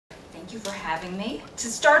Thank you for having me.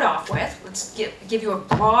 To start off with, let's give you a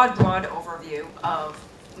broad overview of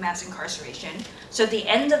mass incarceration. So at the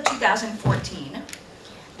end of 2014,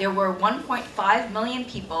 there were 1.5 million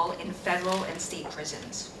people in federal and state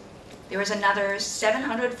prisons. There was another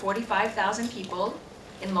 745,000 people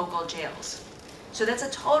in local jails. So that's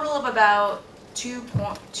a total of about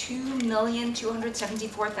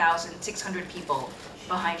 2,274,600 people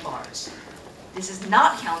behind bars. This is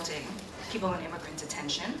not counting people in immigrant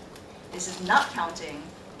detention. This is not counting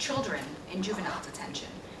children in juvenile detention.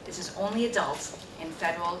 This is only adults in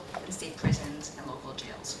federal and state prisons and local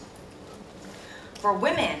jails. For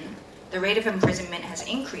women, the rate of imprisonment has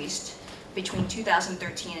increased between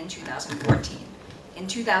 2013 and 2014. In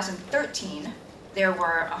 2013, there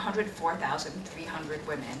were 104,300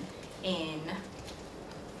 women in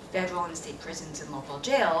federal and state prisons and local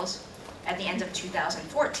jails. At the end of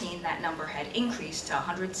 2014, that number had increased to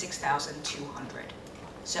 106,200.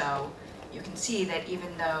 So you can see that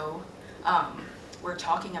even though we're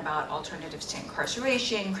talking about alternatives to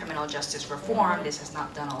incarceration, criminal justice reform, this has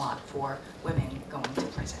not done a lot for women going to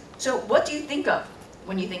prison. So what do you think of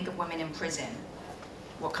when you think of women in prison?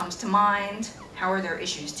 What comes to mind? How are their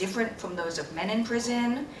issues different from those of men in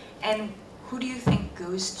prison? And who do you think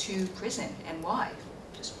goes to prison and why?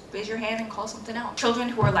 Just raise your hand and call something out. Children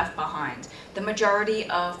who are left behind. The majority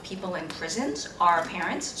of people in prisons are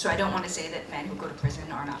parents, so I don't want to say that men who go to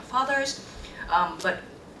prison are not fathers, but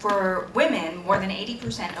for women, more than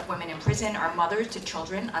 80% of women in prison are mothers to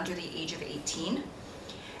children under the age of 18.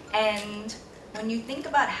 And when you think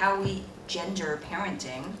about how we gender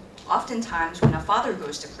parenting, oftentimes when a father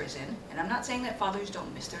goes to prison, and I'm not saying that fathers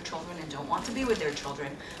don't miss their children and don't want to be with their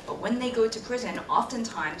children, but when they go to prison,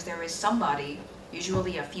 oftentimes there is somebody,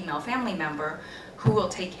 usually a female family member, who will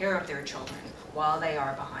take care of their children while they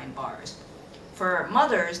are behind bars. For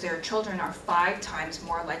mothers, their children are 5 times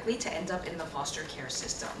more likely to end up in the foster care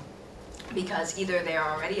system because either they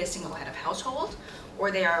are already a single head of household,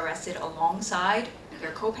 or they are arrested alongside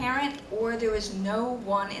their co-parent, or there is no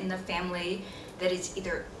one in the family that is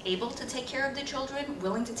either able to take care of the children,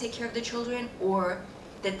 willing to take care of the children, or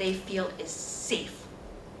that they feel is safe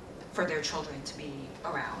for their children to be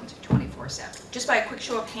around 24/7. Just by a quick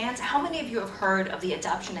show of hands, how many of you have heard of the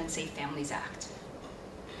Adoption and Safe Families Act?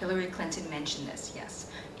 Hillary Clinton mentioned this, yes,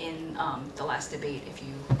 in the last debate, if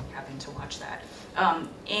you happen to watch that.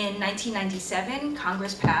 In 1997,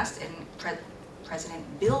 Congress passed and President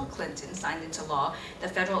Bill Clinton signed into law the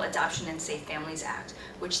Federal Adoption and Safe Families Act,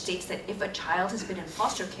 which states that if a child has been in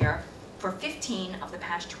foster care for 15 of the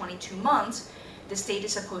past 22 months, the state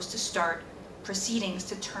is supposed to start proceedings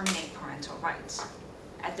to terminate parental rights.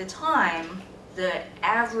 At the time, the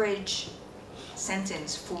average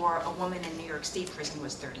sentence for a woman in New York State prison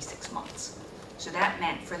was 36 months. So that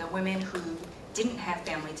meant for the women who didn't have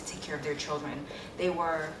family to take care of their children, they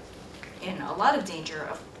were in a lot of danger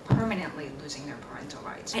of permanently losing their parental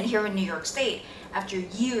rights. And here in New York State, after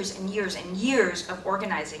years and years and years of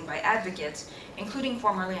organizing by advocates, including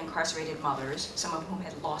formerly incarcerated mothers, some of whom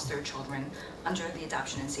had lost their children under the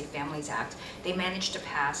Adoption and Safe Families Act, they managed to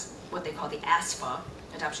pass what they call the ASFA,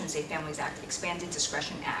 Adoption and Safe Families Act, Expanded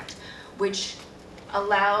Discretion Act, which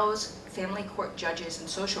allows family court judges and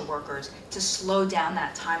social workers to slow down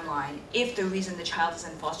that timeline if the reason the child is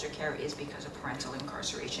in foster care is because of parental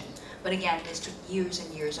incarceration. But again, this took years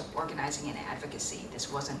and years of organizing and advocacy. This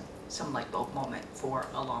wasn't some light bulb moment for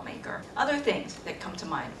a lawmaker. Other things that come to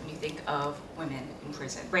mind when you think of women in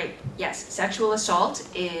prison. Rape, yes, sexual assault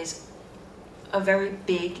is a very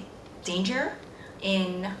big danger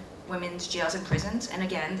in women's jails and prisons. And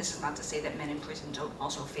again, this is not to say that men in prison don't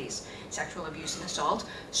also face sexual abuse and assault.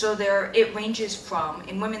 So it ranges from,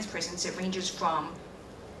 in women's prisons, it ranges from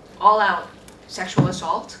all-out sexual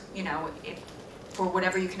assault, you know, for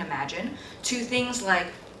whatever you can imagine, to things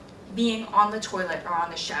like being on the toilet or on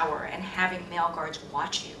the shower and having male guards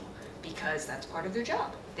watch you because that's part of their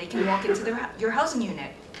job. They can walk into your housing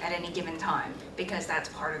unit at any given time because that's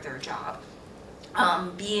part of their job.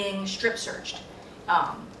 Being strip searched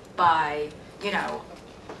by, you know,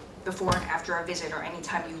 before and after a visit or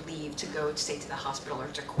anytime you leave to go, say, to the hospital or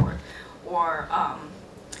to court. Or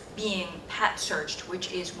being pat searched,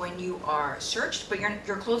 which is when you are searched, but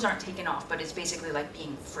your clothes aren't taken off, but it's basically like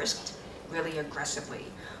being frisked really aggressively.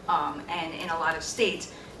 And in a lot of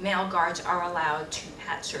states, male guards are allowed to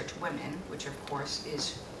pat search women, which of course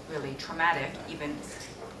is really traumatic, even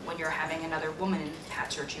when you're having another woman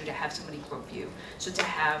pat search you, to have somebody grope you. So to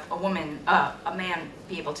have a man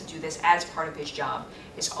be able to do this as part of his job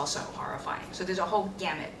is also horrifying. So there's a whole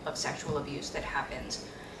gamut of sexual abuse that happens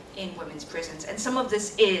in women's prisons. And some of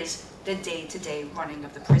this is the day-to-day running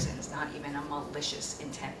of the prisons, not even a malicious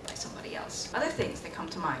intent by somebody else. Other things that come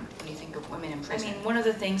to mind when you think of women in prison. I mean, one of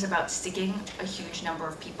the things about sticking a huge number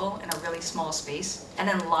of people in a really small space and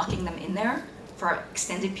then locking them in there for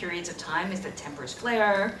extended periods of time is that tempers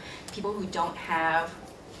flare. People who don't have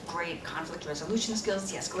great conflict resolution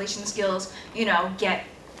skills, de-escalation skills, you know, get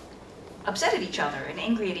upset at each other and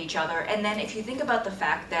angry at each other. And then if you think about the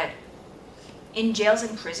fact that in jails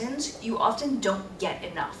and prisons, you often don't get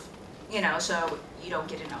enough. You know, so you don't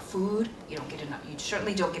get enough food, you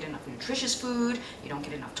certainly don't get enough nutritious food, you don't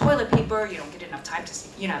get enough toilet paper, you don't get enough time to,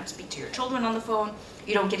 you know, speak to your children on the phone,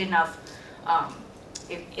 you don't get enough,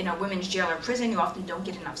 in a women's jail or prison, you often don't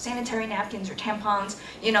get enough sanitary napkins or tampons,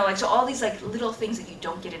 you know, like, so all these like little things that you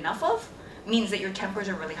don't get enough of means that your tempers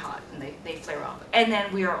are really hot and they flare up. And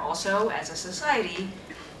then we are also, as a society,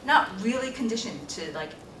 not really conditioned to like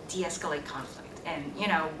de-escalate conflict and, you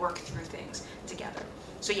know, work through things together.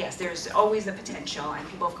 So yes, there's always the potential, and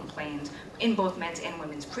people have complained in both men's and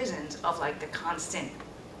women's prisons of like the constant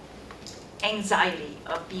anxiety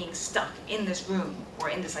of being stuck in this room or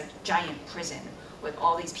in this like giant prison with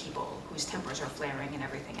all these people whose tempers are flaring and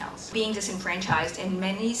everything else. Being disenfranchised in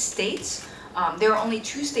many states, there are only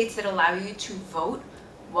 2 states that allow you to vote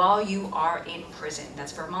while you are in prison.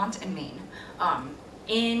 That's Vermont and Maine.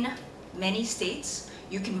 In many states,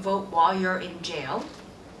 you can vote while you're in jail,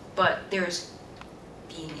 but there's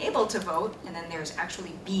being able to vote, and then there's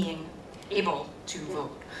actually being able to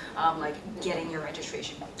vote. Like getting your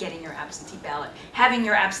registration, getting your absentee ballot, having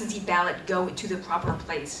your absentee ballot go to the proper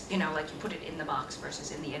place, you know, like you put it in the box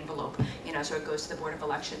versus in the envelope, you know, so it goes to the Board of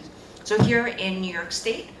Elections. So here in New York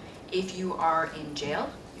State, if you are in jail,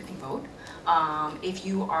 you can vote. If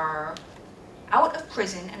you are out of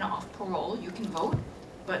prison and off parole, you can vote,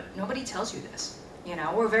 but nobody tells you this, you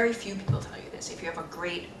know, or very few people tell you this. If you have a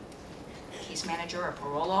great case manager or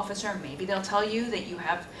parole officer, maybe they'll tell you that you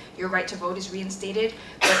have your right to vote is reinstated,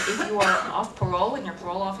 but if you are off parole and your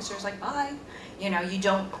parole officer's like, bye, you know, you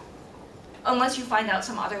don't, unless you find out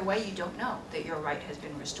some other way, you don't know that your right has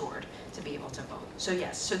been restored to be able to vote. So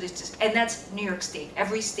yes, so this is, and that's New York State.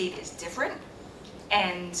 Every state is different,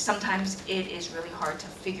 and sometimes it is really hard to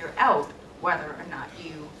figure out whether or not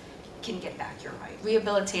you can get back your right.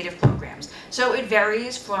 Rehabilitative programs. So it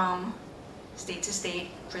varies from state to state,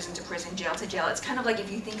 prison to prison, jail to jail. It's kind of like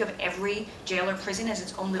if you think of every jail or prison as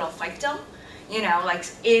its own little fiefdom, you know, like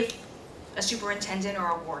if a superintendent or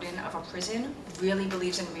a warden of a prison really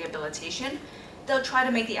believes in rehabilitation, they'll try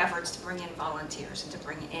to make the efforts to bring in volunteers and to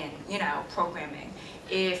bring in, you know, programming.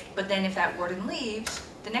 But then if that warden leaves,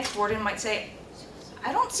 the next warden might say,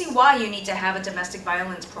 I don't see why you need to have a domestic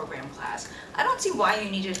violence program class. I don't see why you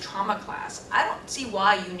need a trauma class. I don't see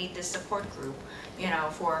why you need this support group, you know,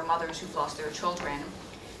 for mothers who've lost their children.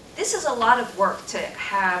 This is a lot of work to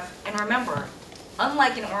have, and remember,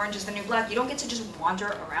 unlike in Orange is the New Black, you don't get to just wander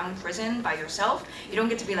around prison by yourself. You don't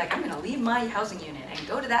get to be like, I'm gonna leave my housing unit and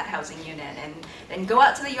go to that housing unit and then go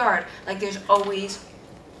out to the yard. Like there's always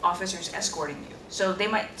officers escorting you. So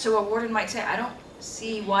a warden might say, I don't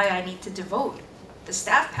see why I need to devote the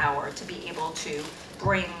staff power to be able to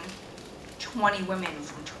bring 20 women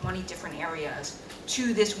from 20 different areas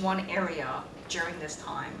to this one area during this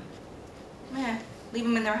time. Leave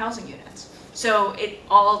them in their housing units. So it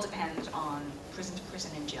all depends on prison to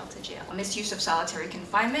prison and jail to jail. Misuse of solitary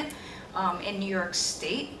confinement in New York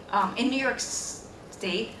State.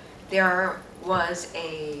 There was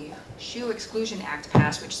a Shoe Exclusion Act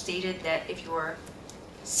passed which stated that if you're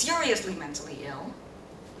seriously mentally ill,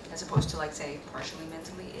 as opposed to like say partially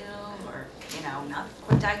mentally ill or, you know, not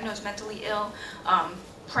quite diagnosed mentally ill,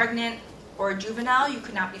 pregnant or a juvenile, you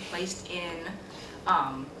could not be placed in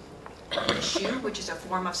a SHU, which is a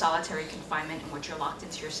form of solitary confinement in which you're locked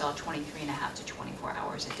into your cell 23.5 to 24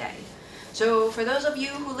 hours a day. So for those of you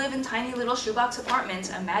who live in tiny little shoebox apartments,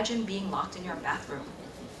 imagine being locked in your bathroom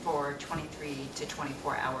for 23 to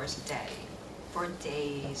 24 hours a day for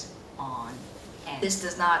days on end. This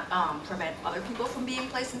does not prevent other people from being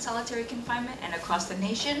placed in solitary confinement, and across the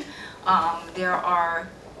nation there are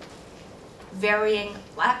varying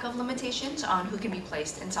lack of limitations on who can be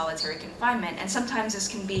placed in solitary confinement, and sometimes this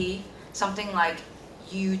can be something like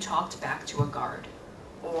you talked back to a guard,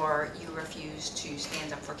 or you refused to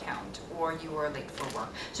stand up for count, or you were late for work.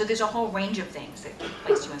 So there's a whole range of things that can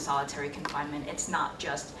place you in solitary confinement. It's not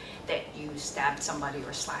just that you stabbed somebody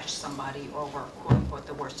or slashed somebody or were quote unquote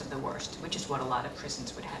the worst of the worst, which is what a lot of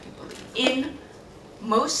prisons would have you believe. In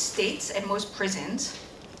most states and most prisons,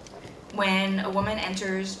 when a woman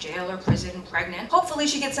enters jail or prison pregnant, hopefully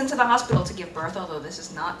she gets into the hospital to give birth, although this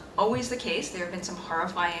is not always the case. There have been some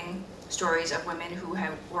horrifying stories of women who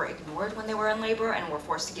were ignored when they were in labor and were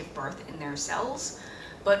forced to give birth in their cells.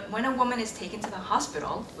 But when a woman is taken to the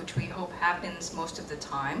hospital, which we hope happens most of the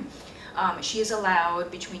time, she is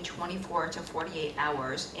allowed between 24 to 48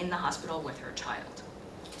 hours in the hospital with her child.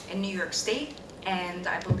 In New York State, and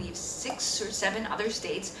I believe 6 or 7 other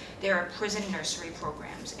states, there are prison nursery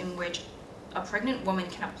programs in which a pregnant woman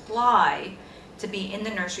can apply to be in the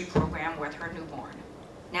nursery program with her newborn.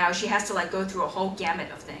 Now, she has to go through a whole gamut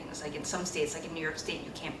of things. Like in some states, like in New York State,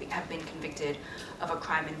 you can't have been convicted of a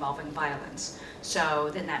crime involving violence. So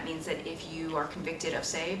then that means that if you are convicted of,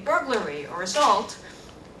 say, burglary or assault,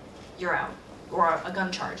 you're out. Or a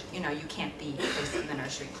gun charge, you can't be placed in the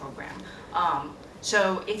nursery program.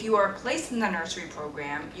 So if you are placed in the nursery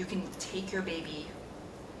program, you can take your baby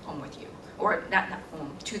home with you. Or not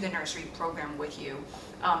home, to the nursery program with you.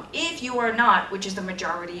 If you are not, which is the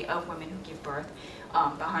majority of women who give birth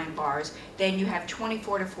behind bars, then you have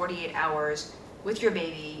 24 to 48 hours with your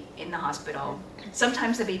baby in the hospital.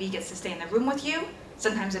 Sometimes the baby gets to stay in the room with you.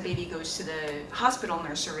 Sometimes the baby goes to the hospital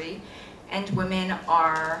nursery, and women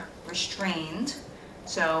are restrained.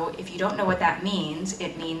 So if you don't know what that means,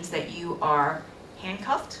 it means that you are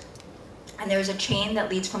handcuffed, and there's a chain that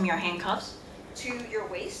leads from your handcuffs to your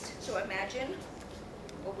waist. So imagine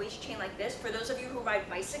a waist chain like this. For those of you who ride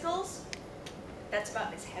bicycles, that's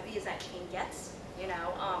about as heavy as that chain gets, and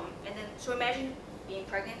then, so imagine being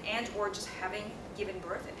pregnant and or just having given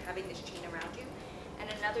birth and having this chain around you, and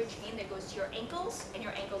another chain that goes to your ankles, and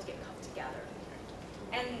your ankles get cuffed together.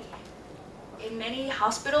 And in many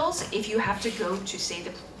hospitals, if you have to go to, say,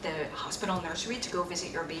 the hospital nursery to go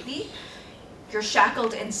visit your baby, you're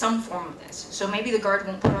shackled in some form of this. So maybe the guard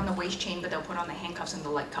won't put on the waist chain, but they'll put on the handcuffs and the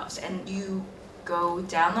leg cuffs. And you go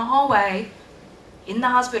down the hallway in the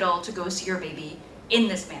hospital to go see your baby in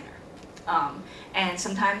this manner. And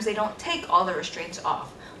sometimes they don't take all the restraints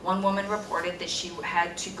off. One woman reported that she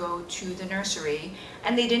had to go to the nursery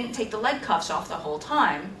and they didn't take the leg cuffs off the whole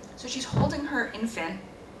time. So she's holding her infant,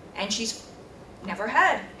 and she's never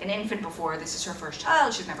had an infant before. This is her first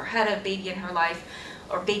child. She's never had a baby in her life,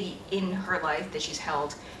 or baby in her life that she's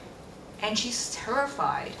held. And she's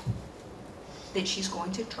terrified that she's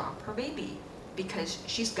going to drop her baby because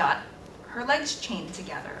she's got her legs chained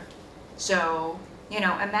together. So,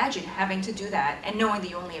 imagine having to do that and knowing that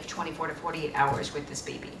you only have 24 to 48 hours with this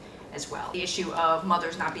baby as well. The issue of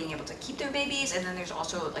mothers not being able to keep their babies, and then there's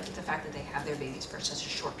also the fact that they have their babies for such a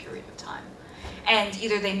short period of time. And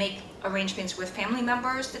either they make arrangements with family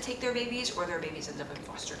members to take their babies, or their babies end up in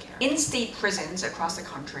foster care. In state prisons across the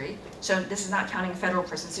country, so this is not counting federal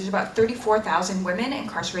prisons, there's about 34,000 women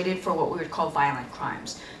incarcerated for what we would call violent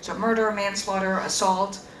crimes. So murder, manslaughter,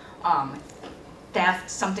 assault, theft,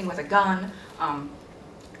 something with a gun.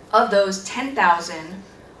 Of those, 10,000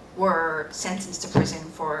 were sentenced to prison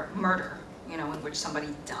for murder, in which somebody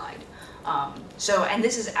died. And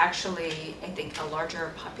this is actually, I think, a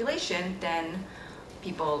larger population than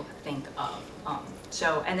people think of.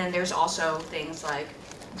 And then there's also things like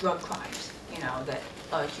drug crimes, that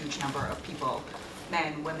a huge number of people,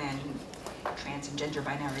 men, women, trans and gender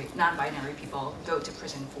binary, non-binary people go to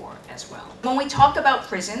prison for as well. When we talk about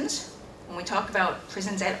prisons,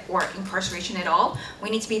 or incarceration at all, we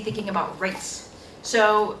need to be thinking about race.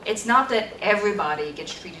 So it's not that everybody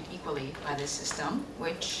gets treated equally by this system,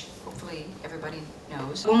 which hopefully everybody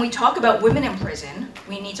knows. When we talk about women in prison,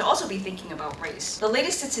 we need to also be thinking about race. The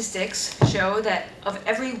latest statistics show that of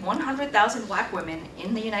every 100,000 black women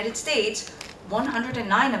in the United States,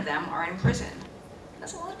 109 of them are in prison.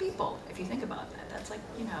 That's a lot of people, if you think about that. That's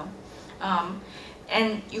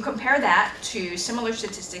and you compare that to similar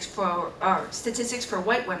statistics for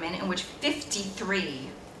white women, in which 53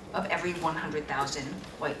 of every 100,000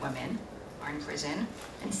 white women are in prison,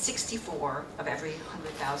 and 64 of every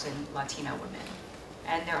 100,000 Latina women.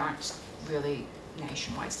 And there aren't really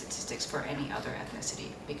nationwide statistics for any other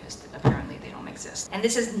ethnicity, because apparently they don't exist. And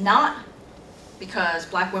this is not because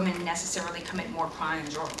black women necessarily commit more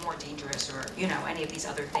crimes or are more dangerous, or any of these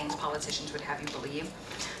other things politicians would have you believe,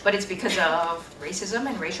 but it's because of racism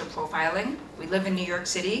and racial profiling. We live in New York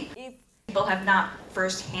City. If people have not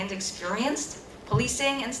firsthand experienced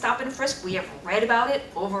policing and stop and frisk, we have read about it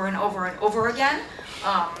over and over and over again.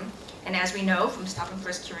 And as we know from stop and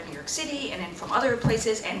frisk here in New York City, and then from other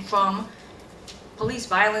places, and from police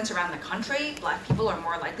violence around the country, black people are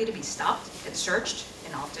more likely to be stopped and searched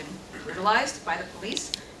and often brutalized by the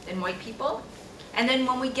police than white people. And then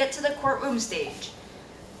when we get to the courtroom stage,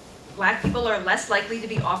 black people are less likely to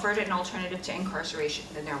be offered an alternative to incarceration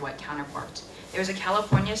than their white counterparts. There's a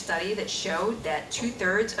California study that showed that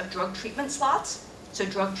 2/3 of drug treatment slots, so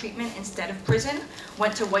drug treatment instead of prison,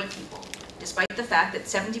 went to white people. despite the fact that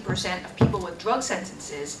 70% of people with drug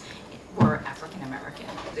sentences were African American.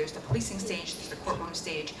 There's the policing stage, there's the courtroom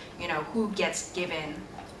stage, you know, who gets given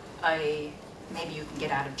a, maybe you can get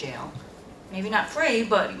out of jail. Maybe not free,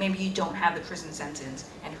 but maybe you don't have the prison sentence,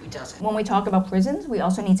 and who doesn't. When we talk about prisons, we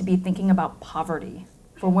also need to be thinking about poverty.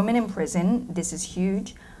 For women in prison, this is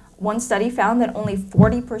huge. One study found that only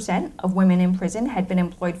 40% of women in prison had been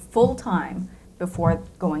employed full-time before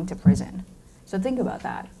going to prison. So think about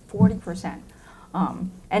that, 40%.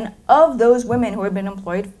 And of those women who had been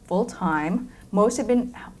employed full-time, most had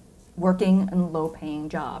been working in low-paying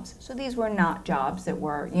jobs. So these were not jobs that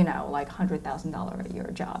were, you know, like $100,000 a year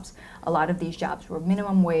jobs. A lot of these jobs were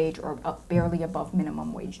minimum wage or barely above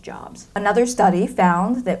minimum wage jobs. Another study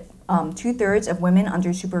found that 2/3 of women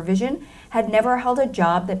under supervision had never held a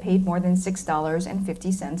job that paid more than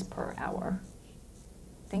 $6.50 per hour.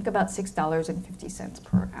 Think about $6.50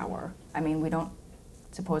 per hour. I mean, we don't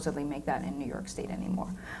supposedly make that in New York State anymore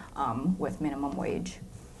with minimum wage.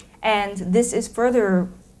 And this is further,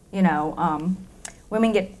 you know,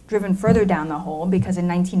 women get driven further down the hole because in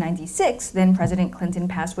 1996, then President Clinton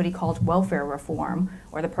passed what he called welfare reform,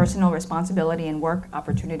 or the Personal Responsibility and Work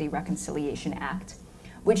Opportunity Reconciliation Act,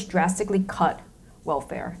 which drastically cut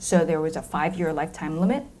welfare. So there was a 5-year lifetime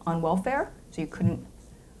limit on welfare, so you couldn't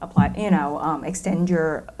apply, you know, extend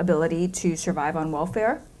your ability to survive on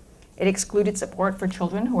welfare. It excluded support for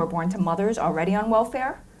children who were born to mothers already on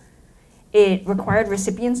welfare. It required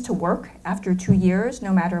recipients to work after 2 years,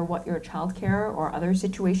 no matter what your childcare or other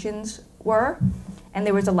situations were. And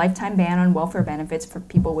there was a lifetime ban on welfare benefits for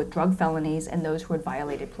people with drug felonies and those who had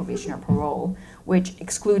violated probation or parole, which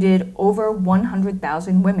excluded over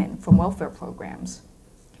 100,000 women from welfare programs.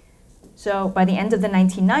 So by the end of the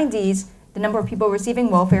 1990s, the number of people receiving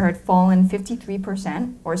welfare had fallen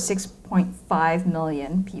 53%, or 6.5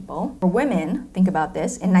 million people. For women, think about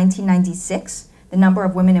this, in 1996, the number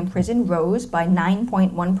of women in prison rose by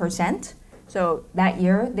 9.1%. So that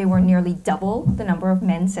year, they were nearly double the number of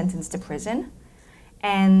men sentenced to prison.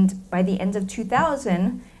 And by the end of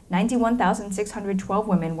 2000, 91,612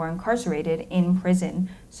 women were incarcerated in prison.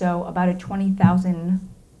 So about a 20,000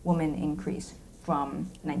 woman increase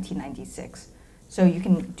from 1996. So you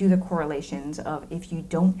can do the correlations of if you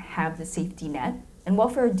don't have the safety net, and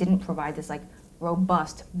welfare didn't provide this like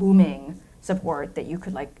robust, booming support that you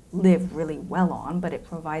could like live really well on, but it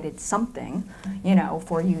provided something, you know,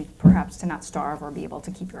 for you perhaps to not starve or be able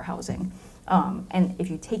to keep your housing. And if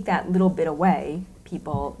you take that little bit away,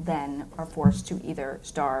 people then are forced to either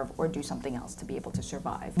starve or do something else to be able to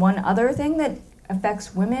survive. One other thing that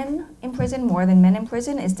affects women in prison more than men in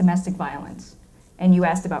prison is domestic violence. And you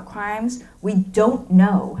asked about crimes. We don't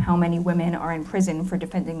know how many women are in prison for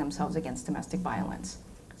defending themselves against domestic violence.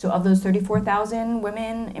 So of those 34,000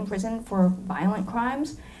 women in prison for violent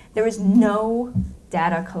crimes, there is no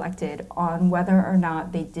data collected on whether or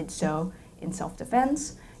not they did so in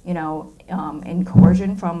self-defense, you know, in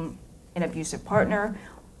coercion from an abusive partner.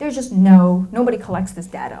 There's just nobody collects this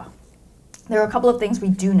data. There are a couple of things we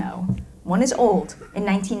do know. One is old. In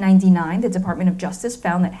 1999, the Department of Justice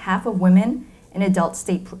found that half of women in adult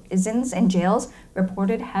state prisons and jails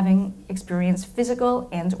reported having experienced physical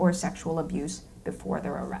and or sexual abuse before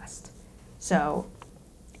their arrest. So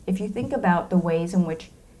if you think about the ways in which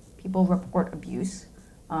people report abuse,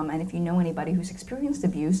 and if you know anybody who's experienced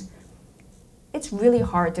abuse, it's really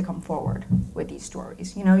hard to come forward with these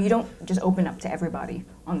stories. You know, you don't just open up to everybody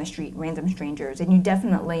on the street, random strangers, and you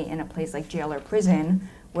definitely in a place like jail or prison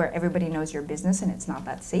where everybody knows your business and it's not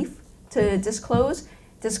that safe to disclose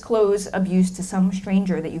abuse to some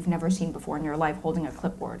stranger that you've never seen before in your life holding a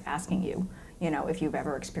clipboard asking you, you know, if you've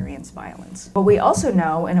ever experienced violence. What we also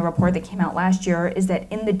know in a report that came out last year is that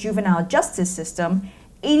in the juvenile justice system,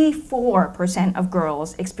 84% of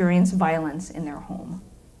girls experience violence in their home.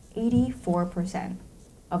 84%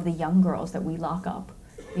 of the young girls that we lock up,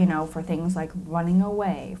 you know, for things like running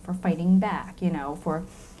away, for fighting back, you know, for,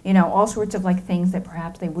 you know, all sorts of like things that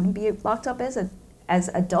perhaps they wouldn't be locked up as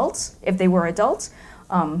adults, if they were adults,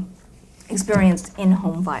 experienced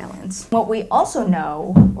in-home violence. What we also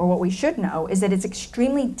know, or what we should know, is that it's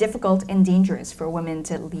extremely difficult and dangerous for women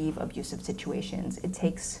to leave abusive situations. It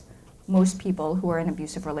takes most people who are in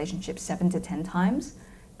abusive relationships 7 to 10 times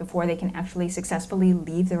before they can actually successfully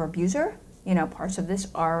leave their abuser. You know, parts of this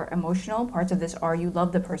are emotional, parts of this are you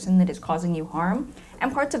love the person that is causing you harm,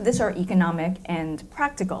 and parts of this are economic and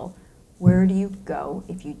practical. Where do you go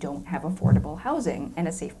if you don't have affordable housing and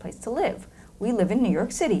a safe place to live? We live in New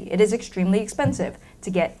York City. It is extremely expensive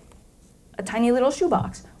to get a tiny little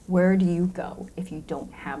shoebox Where do you go if you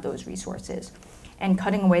don't have those resources? And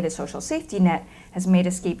cutting away the social safety net has made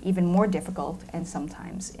escape even more difficult and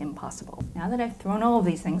sometimes impossible. Now that I've thrown all of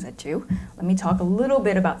these things at you, let me talk a little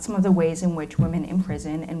bit about some of the ways in which women in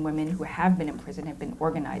prison and women who have been in prison have been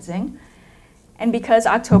organizing. And because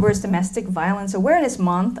October is Domestic Violence Awareness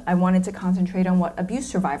Month, I wanted to concentrate on what abuse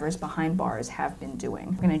survivors behind bars have been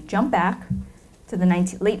doing. We're going to jump back to the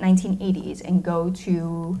late 1980s and go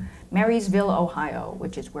to Marysville, Ohio,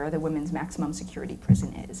 which is where the women's maximum security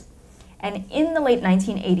prison is. And in the late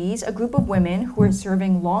 1980s, a group of women who were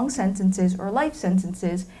serving long sentences or life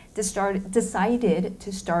sentences decided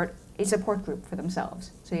to start a support group for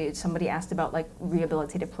themselves. So somebody asked about like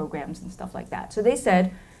rehabilitative programs and stuff like that. So they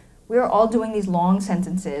said, we're all doing these long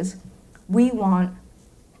sentences. We want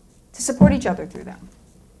to support each other through them.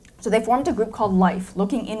 So they formed a group called LIFE,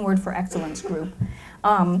 Looking Inward for Excellence Group.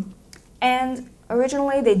 And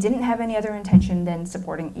originally, they didn't have any other intention than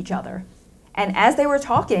supporting each other. And as they were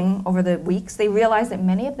talking over the weeks, they realized that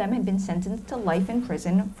many of them had been sentenced to life in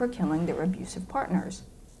prison for killing their abusive partners.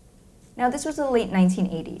 Now, this was the late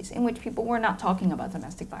 1980s, in which people were not talking about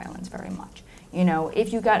domestic violence very much. You know,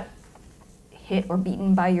 if you got hit or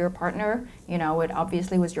beaten by your partner, you know, it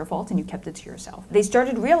obviously was your fault and you kept it to yourself. They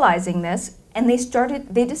started realizing this, and they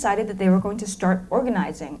decided that they were going to start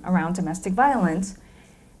organizing around domestic violence,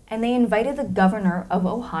 and they invited the governor of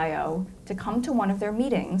Ohio to come to one of their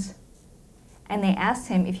meetings. And they asked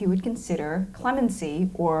him if he would consider clemency,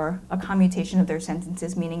 or a commutation of their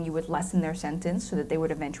sentences, meaning you would lessen their sentence so that they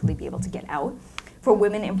would eventually be able to get out, for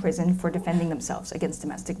women in prison for defending themselves against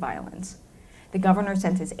domestic violence. The governor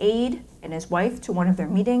sent his aide and his wife to one of their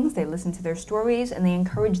meetings. They listened to their stories, and they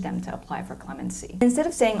encouraged them to apply for clemency. Instead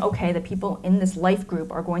of saying, okay, the people in this life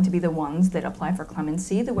group are going to be the ones that apply for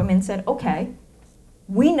clemency, the women said, okay,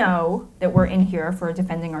 we know that we're in here for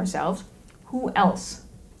defending ourselves. Who else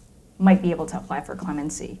might be able to apply for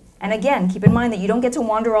clemency? And again, keep in mind that you don't get to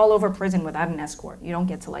wander all over prison without an escort. You don't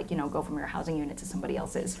get to, like, you know, go from your housing unit to somebody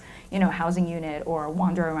else's, you know, housing unit, or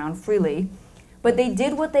wander around freely. But they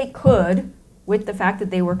did what they could with the fact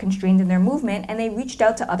that they were constrained in their movement, and they reached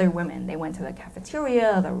out to other women. They went to the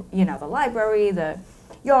cafeteria, the library, the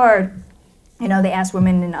yard. You know, they asked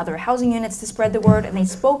women in other housing units to spread the word, and they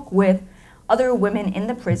spoke with other women in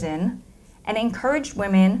the prison and encouraged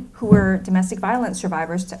women who were domestic violence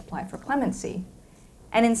survivors to apply for clemency.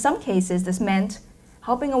 And in some cases, this meant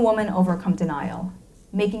helping a woman overcome denial,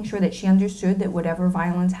 making sure that she understood that whatever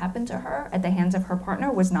violence happened to her at the hands of her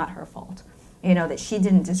partner was not her fault, you know, that she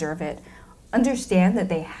didn't deserve it. Understand that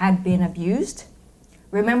they had been abused,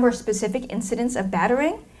 remember specific incidents of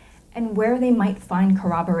battering, and where they might find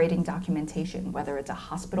corroborating documentation, whether it's a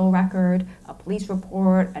hospital record, a police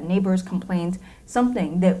report, a neighbor's complaint,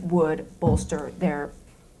 something that would bolster their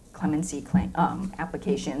clemency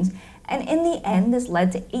applications. And in the end, this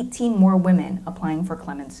led to 18 more women applying for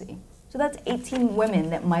clemency. So that's 18 women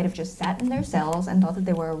that might have just sat in their cells and thought that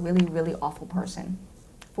they were a really, really awful person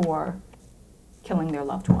for killing their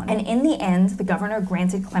loved one. And in the end, the governor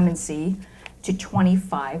granted clemency to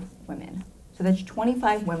 25 women. So that's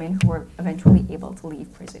 25 women who were eventually able to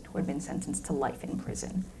leave prison, who had been sentenced to life in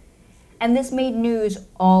prison. And this made news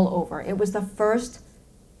all over. It was the first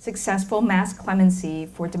successful mass clemency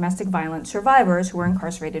for domestic violence survivors who were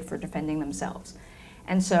incarcerated for defending themselves.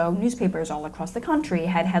 And so newspapers all across the country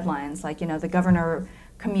had headlines like, you know, the governor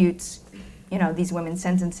commutes, you know, these women's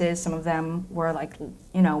sentences. Some of them were like,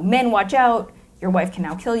 you know, men watch out, your wife can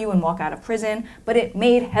now kill you and walk out of prison. But it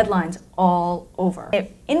made headlines all over.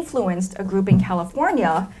 It influenced a group in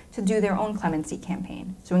California to do their own clemency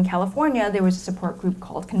campaign. So in California, there was a support group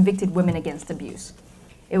called Convicted Women Against Abuse.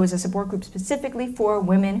 It was a support group specifically for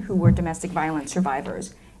women who were domestic violence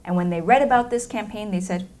survivors. And when they read about this campaign, they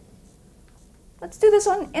said, let's do this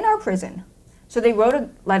in our prison. So they wrote a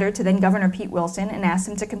letter to then Governor Pete Wilson and asked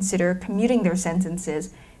him to consider commuting their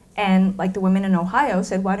sentences. And like the women in Ohio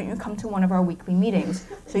said, why don't you come to one of our weekly meetings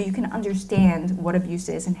so you can understand what abuse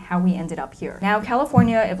is and how we ended up here. Now,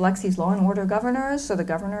 California elects these law and order governors, so the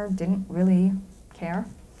governor didn't really care.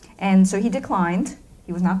 And so he declined.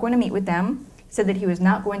 He was not going to meet with them. He said that he was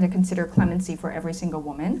not going to consider clemency for every single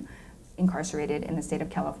woman incarcerated in the state of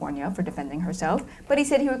California for defending herself, but he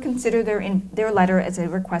said he would consider their letter as a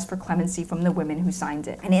request for clemency from the women who signed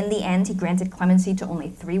it. And in the end, he granted clemency to only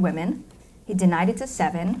 3 women. He denied it to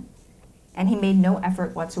 7, and he made no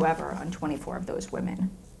effort whatsoever on 24 of those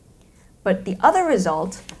women. But the other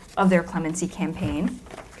result of their clemency campaign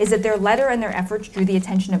is that their letter and their efforts drew the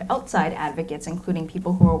attention of outside advocates, including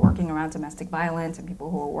people who are working around domestic violence and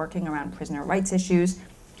people who are working around prisoner rights issues,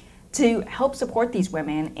 to help support these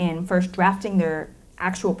women in first drafting their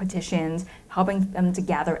actual petitions, helping them to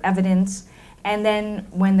gather evidence. And then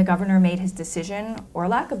when the governor made his decision, or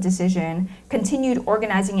lack of decision, continued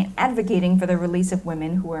organizing and advocating for the release of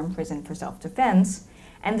women who were imprisoned for self-defense.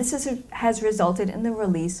 And this has resulted in the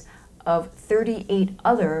release of 38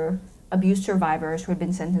 other abuse survivors who had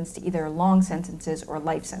been sentenced to either long sentences or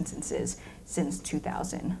life sentences since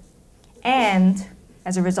 2000. And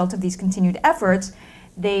as a result of these continued efforts,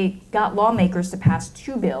 they got lawmakers to pass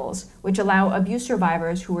 2 bills which allow abuse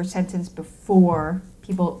survivors who were sentenced before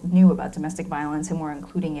people knew about domestic violence and were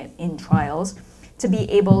including it in trials to be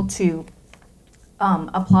able to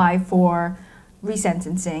apply for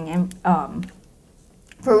resentencing and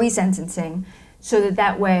so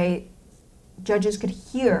that way judges could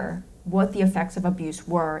hear what the effects of abuse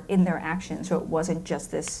were in their actions, so it wasn't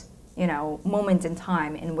just this, moment in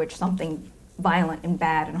time in which something violent and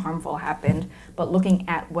bad and harmful happened, but looking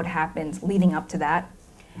at what happened leading up to that.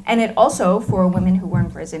 And it also, for women who were in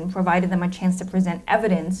prison, provided them a chance to present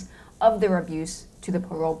evidence of their abuse to the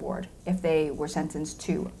parole board if they were sentenced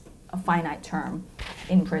to a finite term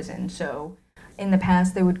in prison. So in the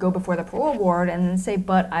past, they would go before the parole board and then say,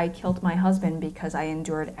 but I killed my husband because I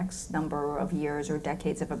endured X number of years or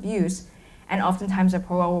decades of abuse. And oftentimes the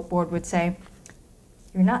parole board would say,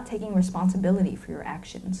 you're not taking responsibility for your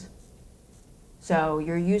actions. So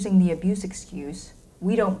you're using the abuse excuse.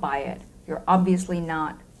 We don't buy it. You're obviously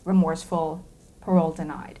not remorseful, parole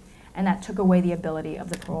denied. And that took away the ability of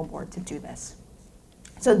the parole board to do this.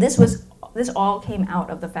 So this all came out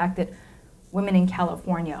of the fact that women in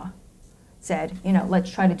California said,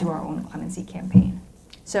 let's try to do our own clemency campaign.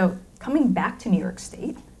 So coming back to New York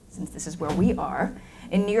State, since this is where we are,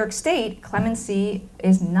 in New York State, clemency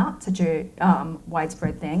is not such a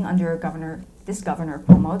widespread thing under this Governor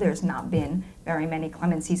Cuomo. There's not been very many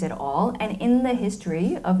clemencies at all. And in the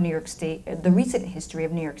history of New York State, the recent history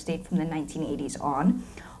of New York State from the 1980s on,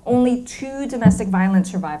 only 2 domestic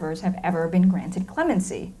violence survivors have ever been granted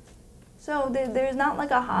clemency. So there's not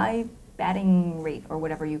like a high batting rate or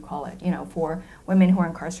whatever you call it, for women who are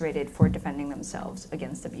incarcerated for defending themselves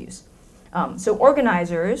against abuse. So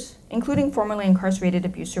organizers, including formerly incarcerated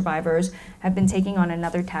abuse survivors, have been taking on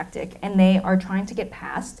another tactic, and they are trying to get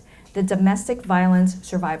past the Domestic Violence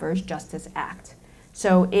Survivors Justice Act.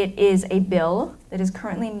 So it is a bill that is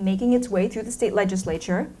currently making its way through the state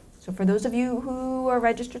legislature. So for those of you who are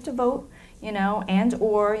registered to vote, and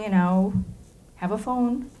or, have a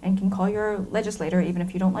phone and can call your legislator, even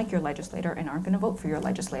if you don't like your legislator and aren't going to vote for your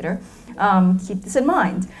legislator. Keep this in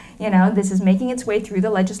mind. This is making its way through the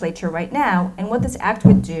legislature right now, and what this act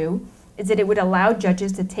would do is that it would allow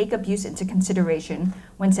judges to take abuse into consideration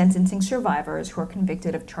when sentencing survivors who are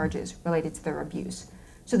convicted of charges related to their abuse.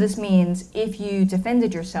 So this means if you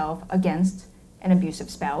defended yourself against an abusive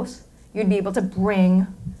spouse, you'd be able to bring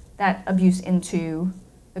that abuse into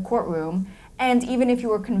the courtroom. And even if you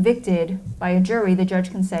were convicted by a jury, the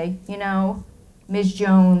judge can say, Ms.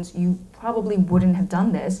 Jones, you probably wouldn't have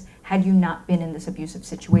done this had you not been in this abusive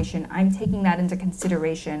situation. I'm taking that into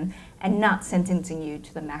consideration and not sentencing you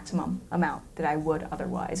to the maximum amount that I would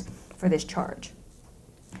otherwise for this charge.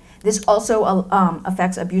 This also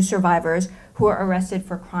affects abuse survivors who are arrested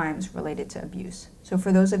for crimes related to abuse. So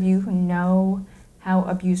for those of you who know how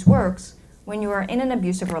abuse works, when you are in an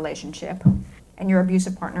abusive relationship and your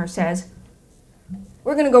abusive partner says,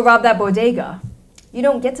 we're going to go rob that bodega, you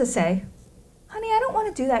don't get to say, honey, I don't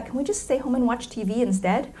want to do that. Can we just stay home and watch TV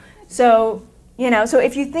instead? So, so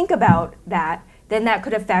if you think about that, then that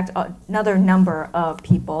could affect another number of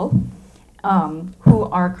people who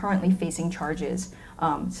are currently facing charges,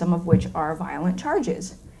 some of which are violent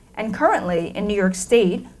charges. And currently in New York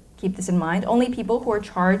State, keep this in mind, only people who are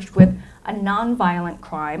charged with a nonviolent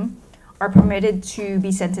crime are permitted to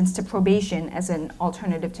be sentenced to probation as an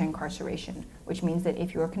alternative to incarceration, which means that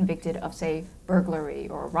if you are convicted of, say, burglary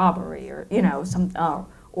or robbery or,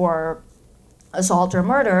 or assault or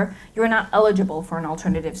murder, you're not eligible for an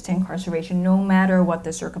alternative to incarceration no matter what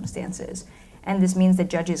the circumstances. And this means that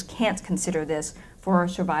judges can't consider this for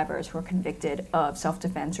survivors who are convicted of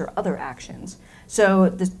self-defense or other actions. So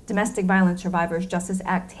the Domestic Violence Survivors Justice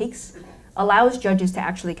Act allows judges to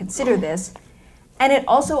actually consider this. And it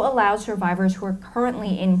also allows survivors who are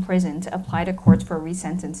currently in prison to apply to courts for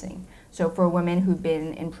resentencing. So for women who've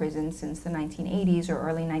been in prison since the 1980s or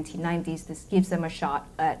early 1990s, this gives them a shot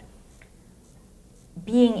at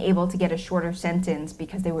being able to get a shorter sentence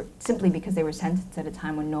because they were sentenced at a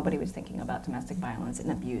time when nobody was thinking about domestic violence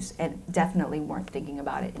and abuse, and definitely weren't thinking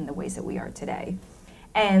about it in the ways that we are today.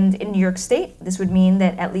 And in New York State, this would mean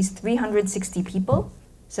that at least 360 people,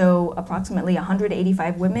 so approximately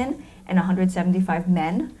 185 women and 175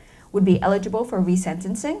 men, would be eligible for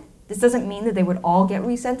resentencing. This doesn't mean that they would all get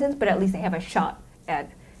resentenced, but at least they have a shot at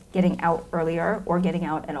getting out earlier or getting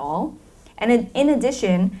out at all. And in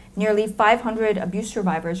addition, nearly 500 abuse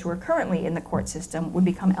survivors who are currently in the court system would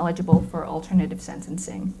become eligible for alternative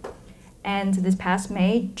sentencing. And this past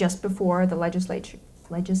May, just before the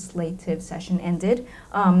legislative session ended,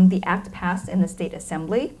 the act passed in the state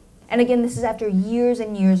assembly. And again, this is after years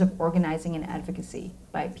and years of organizing and advocacy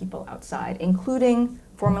by people outside, including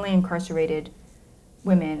formerly incarcerated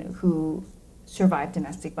women who survived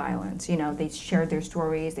domestic violence. You know, they shared their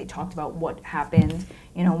stories, they talked about what happened,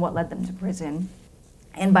 you know, what led them to prison.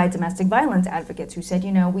 And by domestic violence advocates who said,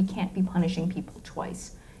 you know, we can't be punishing people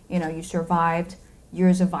twice. You know, you survived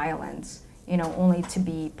years of violence, you know, only to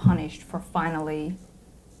be punished for finally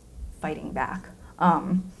fighting back.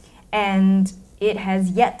 And it has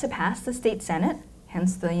yet to pass the state Senate,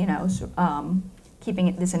 hence the, you know,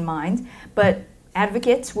 keeping this in mind. But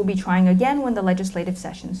advocates will be trying again when the legislative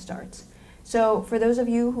session starts. So for those of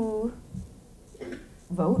you who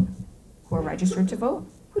vote, who are registered to vote,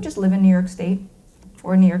 who just live in New York State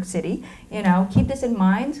or New York City, you know, keep this in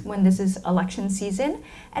mind when this is election season,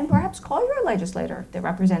 and perhaps call your legislator that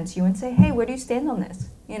represents you and say, hey, where do you stand on this?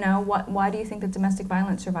 You know, why do you think that domestic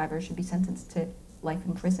violence survivors should be sentenced to life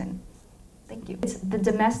in prison? Thank you. It's the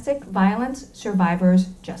Domestic Violence Survivors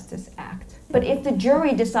Justice Act. But if the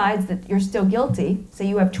jury decides that you're still guilty, say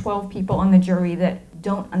you have 12 people on the jury that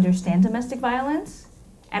don't understand domestic violence,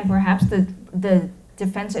 and perhaps the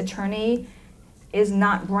defense attorney is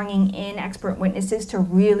not bringing in expert witnesses to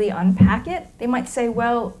really unpack it, they might say,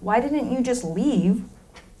 well, why didn't you just leave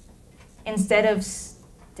instead of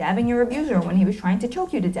stabbing your abuser when he was trying to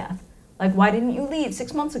choke you to death? Like, why didn't you leave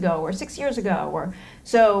 6 months ago or 6 years ago? Or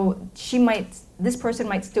so this person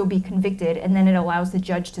might still be convicted, and then it allows the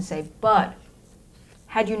judge to say, but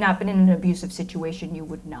had you not been in an abusive situation, you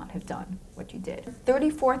would not have done what you did.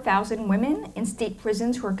 34,000 women in state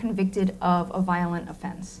prisons who are convicted of a violent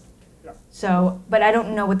offense. Yeah. So, but I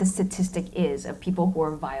don't know what the statistic is of people who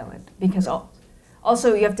are violent, because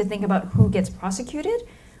also you have to think about who gets prosecuted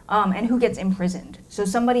and who gets imprisoned. So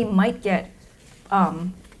somebody might get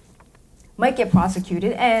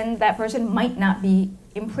prosecuted, and that person might not be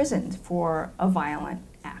imprisoned for a violent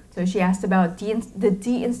act. So she asked about the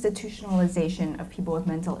deinstitutionalization of people with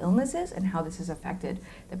mental illnesses and how this has affected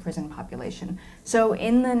the prison population. So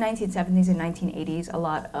in the 1970s and 1980s, a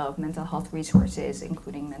lot of mental health resources,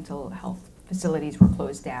 including mental health facilities, were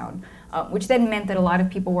closed down, which then meant that a lot of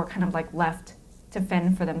people were kind of like left to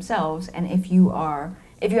fend for themselves. And if you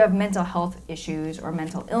have mental health issues or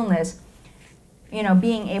mental illness, you know,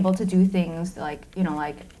 being able to do things like, you know,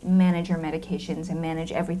 like manage your medications and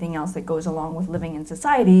manage everything else that goes along with living in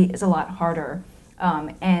society is a lot harder.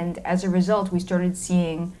 And as a result, we started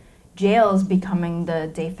seeing jails becoming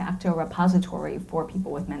the de facto repository for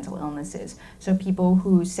people with mental illnesses. So people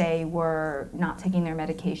who say were not taking their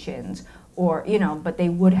medications, or, you know, but they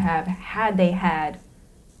would have, had they had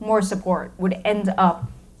more support, would end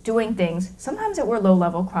up doing things. Sometimes it were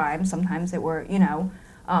low-level crimes, sometimes it were, you know,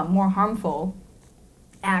 more harmful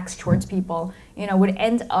acts towards people, you know, would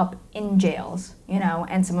end up in jails, you know,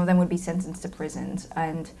 and some of them would be sentenced to prisons.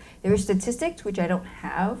 And there are statistics, which I don't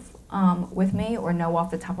have with me or know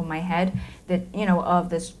off the top of my head, that, you know,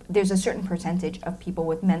 of this, there's a certain percentage of people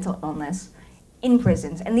with mental illness in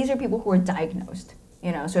prisons, and these are people who are diagnosed,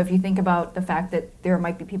 you know. So if you think about the fact that there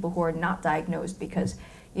might be people who are not diagnosed because,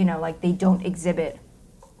 you know, like they don't exhibit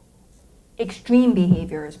extreme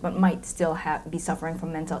behaviors, but might still be suffering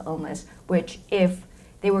from mental illness, which if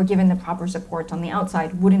they were given the proper support on the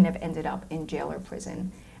outside, wouldn't have ended up in jail or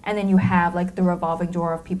prison. And then you have like the revolving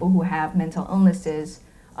door of people who have mental illnesses,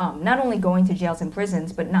 not only going to jails and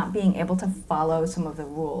prisons, but not being able to follow some of the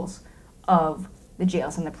rules of the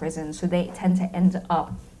jails and the prisons. So they tend to end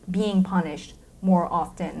up being punished more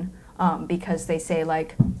often because they say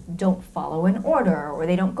like, don't follow an order, or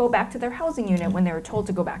they don't go back to their housing unit when they were told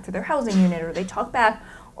to go back to their housing unit, or they talk back,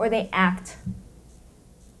 or they act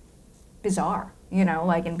bizarre. You know,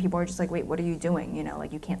 like, and people are just like, wait, what are you doing? You know,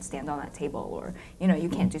 like, you can't stand on that table, or, you know, you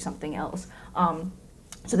can't do something else.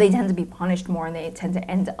 So they tend to be punished more, and they tend to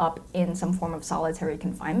end up in some form of solitary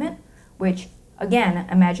confinement, which, again,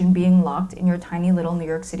 imagine being locked in your tiny little New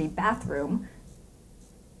York City bathroom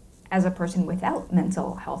as a person without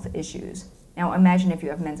mental health issues. Now, imagine if you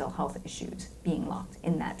have mental health issues being locked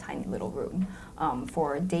in that tiny little room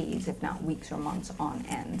for days, if not weeks or months on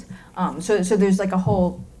end. So there's like a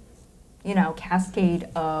whole, you know, cascade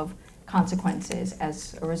of consequences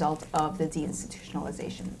as a result of the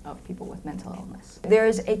deinstitutionalization of people with mental illness.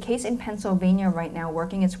 There's a case in Pennsylvania right now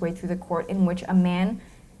working its way through the court in which a man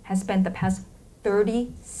has spent the past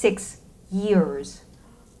 36 years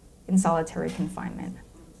in solitary confinement.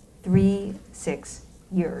 36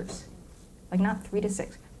 years. Like not 3 to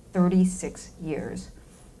 6, 36 years.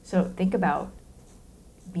 So think about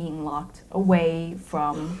being locked away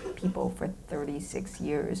from people for 36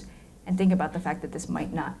 years. And think about the fact that this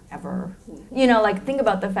might not ever, think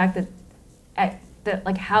about the fact that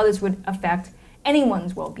like how this would affect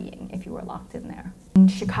anyone's well-being if you were locked in there. In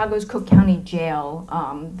Chicago's Cook County Jail,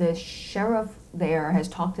 the sheriff there has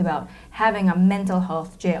talked about having a mental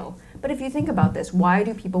health jail. But if you think about this, why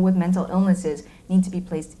do people with mental illnesses need to be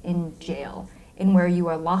placed in jail? In where you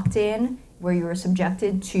are locked in, where you are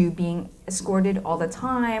subjected to being escorted all the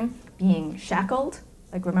time, being shackled.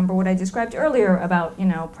 Like remember what I described earlier about,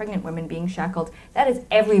 pregnant women being shackled. That is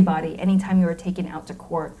everybody anytime you are taken out to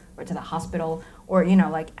court or to the hospital or,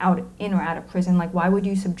 out in or out of prison. Like why would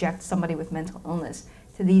you subject somebody with mental illness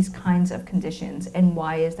to these kinds of conditions? And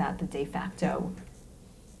why is that the de facto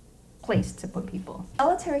place to put people?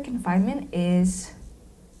 Solitary confinement is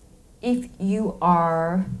if you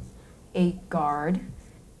are a guard,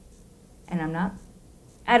 and I'm not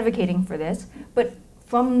advocating for this, but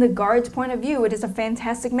from the guard's point of view, it is a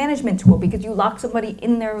fantastic management tool because you lock somebody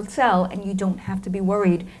in their cell and you don't have to be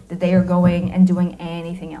worried that they are going and doing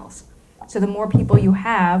anything else. So the more people you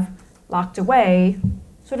have locked away,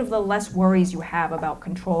 sort of the less worries you have about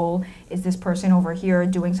control. Is this person over here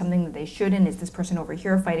doing something that they shouldn't? Is this person over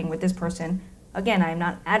here fighting with this person? Again, I'm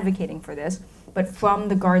not advocating for this, but from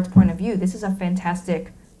the guard's point of view, this is a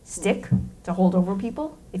fantastic stick to hold over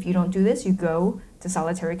people. If you don't do this, you go to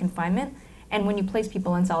solitary confinement. And when you place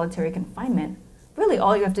people in solitary confinement, really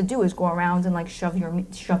all you have to do is go around and shove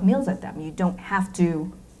meals at them. You don't have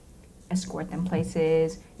to escort them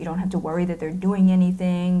places. You don't have to worry that they're doing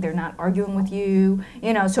anything. They're not arguing with you.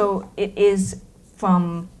 So it is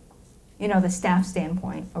from, the staff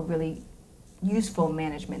standpoint, a really useful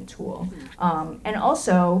management tool. And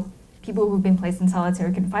also, people who've been placed in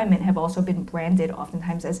solitary confinement have also been branded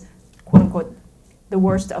oftentimes as, quote unquote, the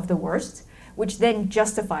worst of the worst, which then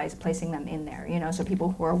justifies placing them in there. So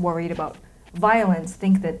people who are worried about violence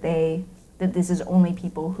think that this is only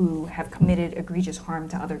people who have committed egregious harm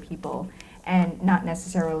to other people and not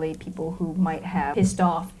necessarily people who might have pissed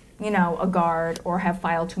off, a guard or have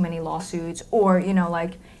filed too many lawsuits or,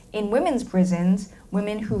 like in women's prisons,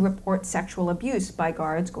 women who report sexual abuse by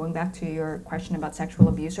guards, going back to your question about sexual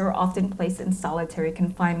abuse, are often placed in solitary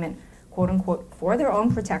confinement, quote unquote, for their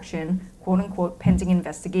own protection, quote unquote, pending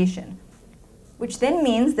investigation. Which then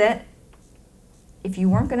means that if you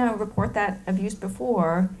weren't going to report that abuse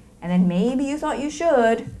before, and then maybe you thought you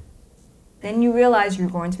should, then you realize you're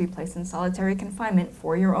going to be placed in solitary confinement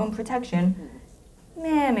for your own protection,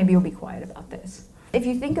 maybe you'll be quiet about this. If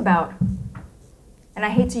you think about, and I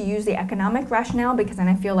hate to use the economic rationale because then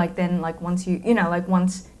I feel like then once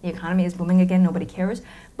once the economy is booming again, nobody cares.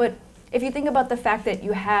 But if you think about the fact that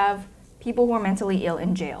you have people who are mentally ill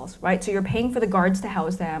in jails, right? So you're paying for the guards to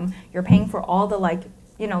house them, you're paying for all the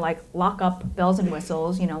lock-up bells and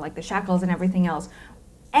whistles, like the shackles and everything else.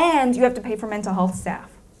 And you have to pay for mental health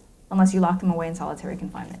staff, unless you lock them away in solitary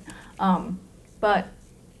confinement. But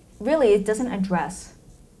really, it doesn't address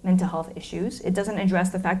mental health issues. It doesn't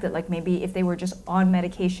address the fact that maybe if they were just on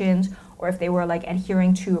medications or if they were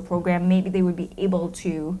adhering to a program, maybe they would be able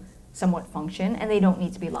to somewhat function and they don't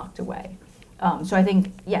need to be locked away. So I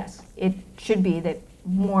think, yes, it should be that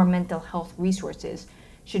more mental health resources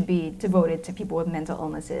should be devoted to people with mental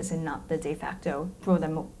illnesses and not the de facto throw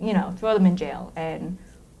them in jail and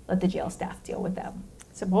let the jail staff deal with them.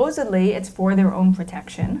 Supposedly, it's for their own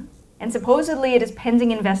protection. And supposedly it is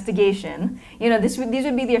pending investigation. These would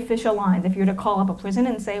be the official lines if you were to call up a prison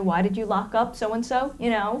and say, why did you lock up so-and-so,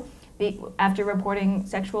 after reporting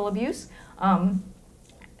sexual abuse?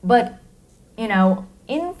 But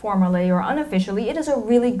informally or unofficially, it is a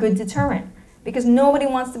really good deterrent because nobody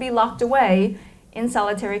wants to be locked away in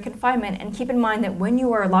solitary confinement. And keep in mind that when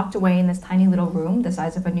you are locked away in this tiny little room, the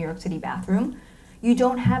size of a New York City bathroom, you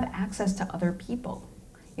don't have access to other people.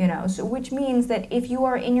 So which means that if you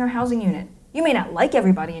are in your housing unit, you may not like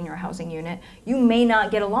everybody in your housing unit, you may not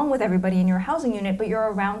get along with everybody in your housing unit, but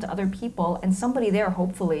you're around other people and somebody there,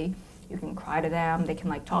 hopefully, you can cry to them, they can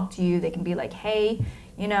talk to you, they can be like, hey,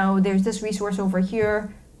 there's this resource over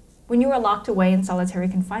here. When you are locked away in solitary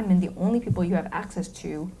confinement, the only people you have access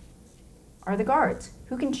to are the guards,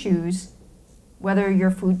 who can choose whether your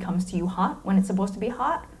food comes to you hot when it's supposed to be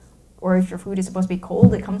hot, or if your food is supposed to be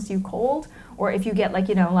cold, it comes to you cold, or if you get I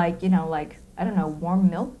don't know, warm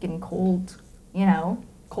milk and cold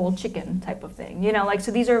chicken type of thing,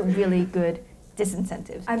 so these are really good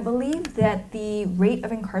disincentives. I believe that the rate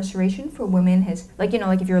of incarceration for women has, like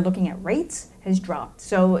if you're looking at rates, has dropped.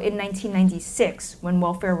 So in 1996, when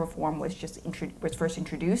welfare reform was first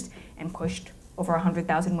introduced and pushed over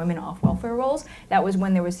 100,000 women off welfare rolls, that was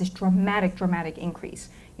when there was this dramatic increase,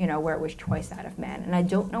 where it was twice that of men. And I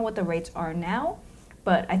don't know what the rates are now,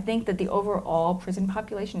 but I think that the overall prison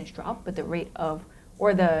population has dropped, but the rate of,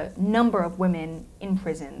 or the number of women in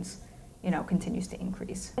prisons, continues to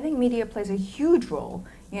increase. I think media plays a huge role,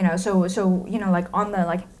 so like on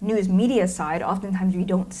the news media side, oftentimes we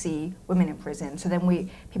don't see women in prison, so then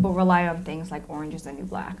people rely on things like Orange is the New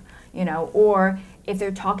Black, or if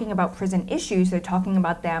they're talking about prison issues, they're talking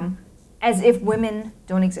about them as if women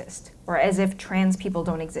don't exist, or as if trans people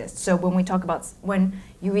don't exist. So when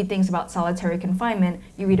you read things about solitary confinement,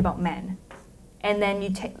 you read about men, and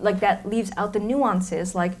then that leaves out the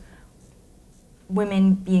nuances, like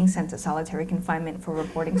women being sent to solitary confinement for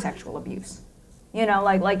reporting sexual abuse.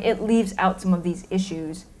 It leaves out some of these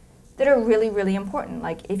issues that are really, really important.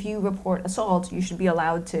 Like, if you report assault, you should be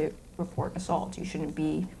allowed to report assault. You shouldn't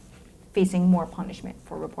be facing more punishment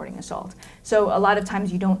for reporting assault. So a lot of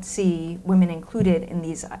times you don't see women included in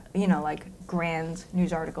these, grand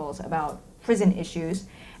news articles about prison issues.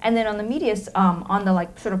 And then on the media, on the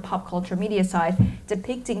sort of pop culture media side,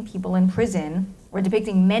 depicting people in prison or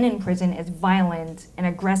depicting men in prison as violent and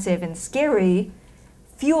aggressive and scary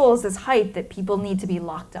fuels this hype that people need to be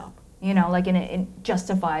locked up. And it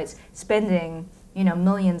justifies spending,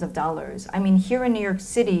 millions of dollars. I mean, here in New York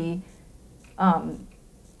City,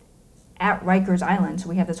 at Rikers Island, so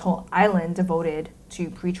we have this whole island devoted to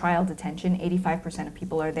pretrial detention. 85% of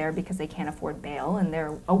people are there because they can't afford bail and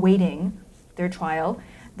they're awaiting their trial.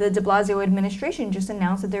 The de Blasio administration just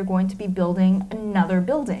announced that they're going to be building another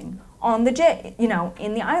building on the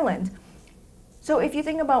in the island. So if you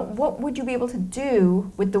think about what would you be able to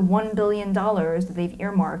do with the $1 billion that they've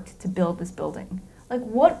earmarked to build this building? Like,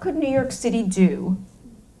 what could New York City do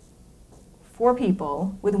for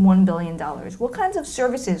people with $1 billion? What kinds of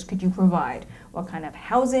services could you provide? What kind of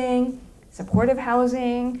housing, supportive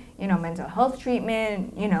housing, mental health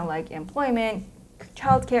treatment, employment,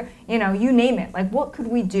 childcare, you name it. Like, what could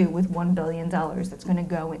we do with $1 billion that's going to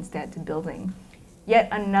go instead to building yet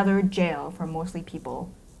another jail for mostly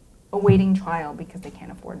people awaiting trial because they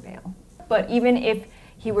can't afford bail? But even if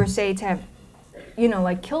he were, say, to have,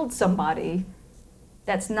 killed somebody,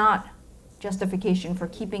 that's not justification for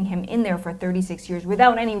keeping him in there for 36 years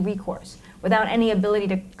without any recourse, without any ability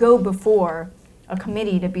to go before a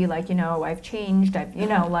committee to be like, I've changed,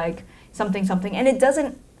 something. And it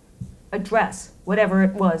doesn't address whatever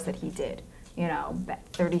it was that he did,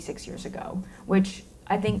 36 years ago, which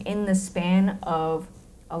I think in the span of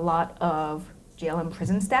a lot of jail and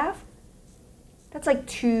prison staff, that's like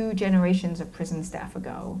 2 generations of prison staff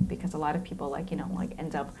ago, because a lot of people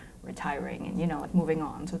end up retiring and moving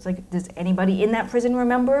on. So it's like, does anybody in that prison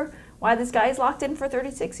remember why this guy is locked in for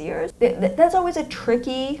 36 years? That's always a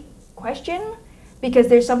tricky question, because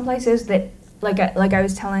there's some places that,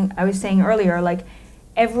 I was saying earlier,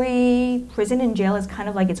 every prison and jail is kind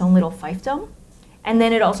of like its own little fiefdom, and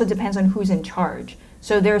then it also depends on who's in charge.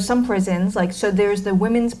 So there are some prisons, there's the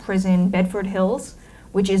women's prison, Bedford Hills,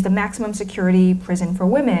 which is the maximum security prison for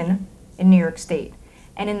women in New York State.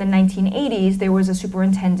 And in the 1980s, there was a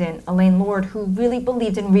superintendent, Elaine Lord, who really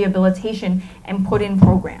believed in rehabilitation and put in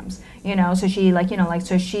programs. So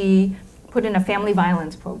she put in a family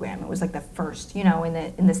violence program. It was the first,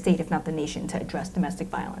 in the state, if not the nation, to address domestic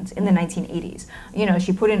violence in the 1980s.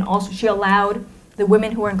 She allowed the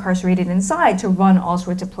women who were incarcerated inside to run all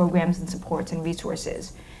sorts of programs and supports and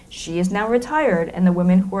resources. She is now retired, and the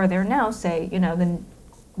women who are there now say, the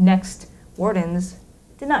next wardens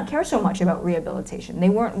did not care so much about rehabilitation. They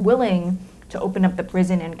weren't willing to open up the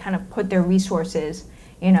prison and kind of put their resources,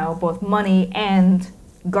 both money and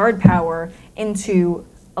guard power, into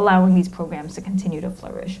allowing these programs to continue to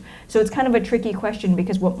flourish. So it's kind of a tricky question,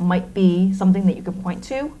 because what might be something that you could point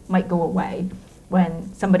to might go away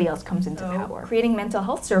when somebody else comes into power. Creating mental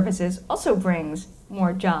health services also brings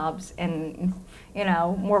more jobs and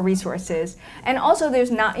more resources. And also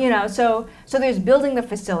there's not, so there's building the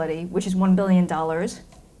facility, which is $1 billion,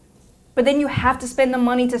 but then you have to spend the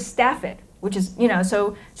money to staff it, which is,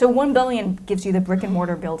 so $1 billion gives you the brick and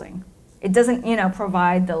mortar building. It doesn't,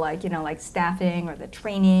 provide the staffing or the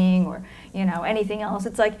training or, anything else.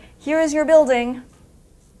 It's like, here is your building,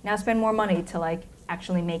 now spend more money to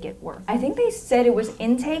actually make it work. I think they said it was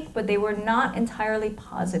intake, but they were not entirely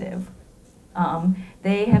positive.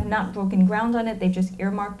 They have not broken ground on it. They've just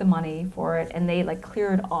earmarked the money for it, and they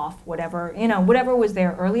cleared off whatever, whatever was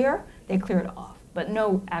there earlier, they cleared off. but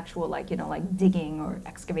no actual like digging or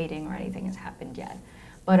excavating or anything has happened yet.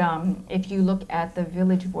 But if you look at the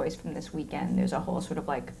Village Voice from this weekend, there's a whole sort of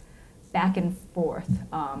like back and forth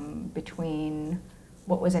between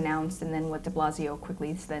what was announced and then what de Blasio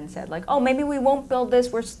quickly then said, like, oh, maybe we won't build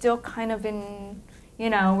this. We're still kind of in,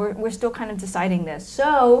 we're still kind of deciding this.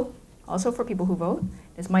 So also for people who vote,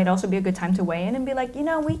 this might also be a good time to weigh in and be like, we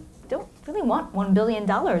don't really want $1 billion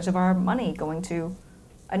of our money going to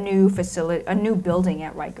a new facility, a new building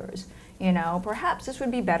at Rikers. Perhaps this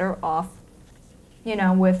would be better off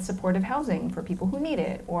with supportive housing for people who need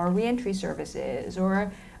it, or reentry services,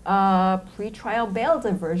 or pre-trial bail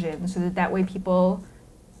diversion, so that way people,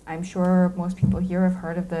 I'm sure most people here have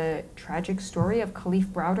heard of the tragic story of Khalif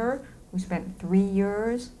Browder, who spent 3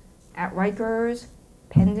 years at Rikers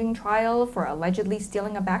pending trial for allegedly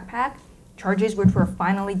stealing a backpack, charges which were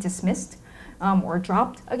finally dismissed or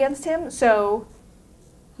dropped against him. So,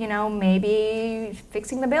 maybe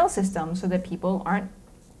fixing the bail system so that people aren't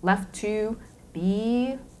left to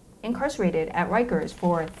be incarcerated at Rikers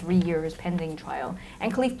for 3 years pending trial.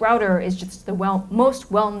 And Khalif Browder is just the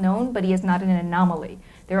most well-known, but he is not an anomaly.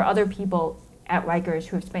 There are other people at Rikers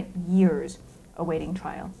who have spent years awaiting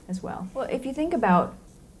trial as well. Well, if you think about,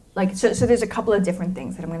 so there's a couple of different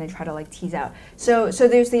things that I'm going to try to tease out. So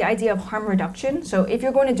there's the idea of harm reduction. So if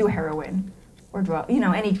you're going to do heroin or drug,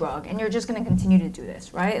 any drug, and you're just going to continue to do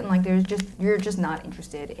this, right? And you're just not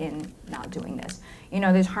interested in not doing this.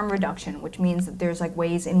 There's harm reduction, which means that there's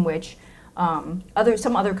ways in which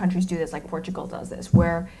some other countries do this, like Portugal does this,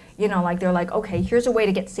 where they're like, okay, here's a way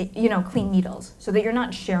to get clean needles, so that you're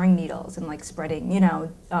not sharing needles and spreading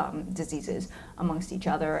diseases amongst each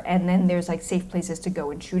other. And then there's safe places to go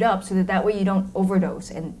and shoot up, so that way you don't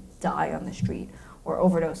overdose and die on the street, or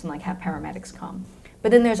overdose and have paramedics come. But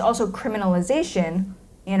then there's also criminalization,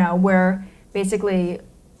 where basically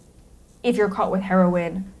if you're caught with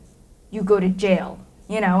heroin, you go to jail,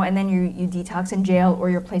 and then you detox in jail, or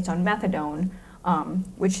you're placed on methadone,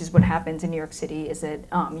 which is what happens in New York City, is that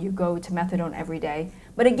you go to methadone every day.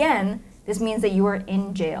 But again, this means that you are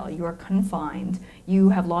in jail, you are confined, you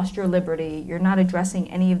have lost your liberty, you're not addressing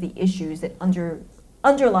any of the issues that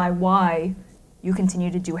underlie why you continue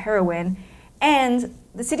to do heroin. And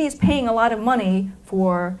the city is paying a lot of money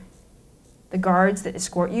for the guards that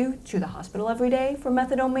escort you to the hospital every day for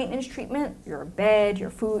methadone maintenance treatment, your bed,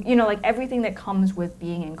 your food, everything that comes with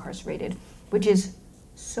being incarcerated, which is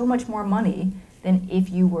so much more money than if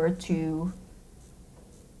you were to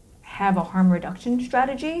have a harm reduction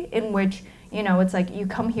strategy in which, it's you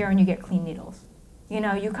come here and you get clean needles.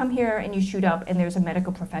 You come here and you shoot up and there's a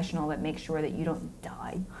medical professional that makes sure that you don't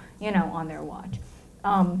die, on their watch.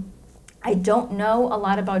 I don't know a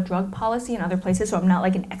lot about drug policy in other places, so I'm not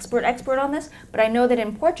an expert on this, but I know that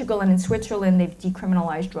in Portugal and in Switzerland, they've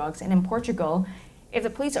decriminalized drugs. And in Portugal, if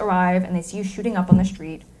the police arrive and they see you shooting up on the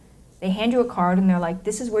street, they hand you a card and they're like,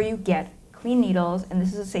 this is where you get clean needles, and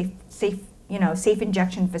this is a safe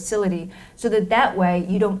injection facility, so that way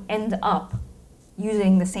you don't end up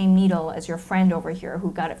using the same needle as your friend over here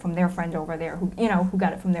who got it from their friend over there, who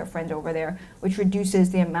got it from their friend over there, which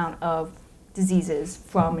reduces the amount of diseases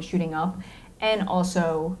from shooting up, and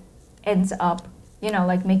also ends up,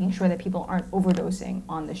 making sure that people aren't overdosing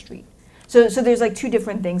on the street. So there's two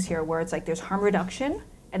different things here, where it's there's harm reduction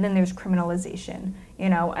and then there's criminalization,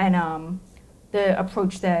 and the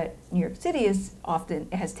approach that New York City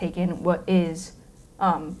has taken what is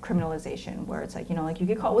criminalization, where it's you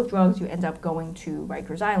get caught with drugs, you end up going to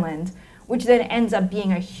Rikers Island, which then ends up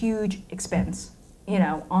being a huge expense,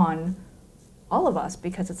 on all of us,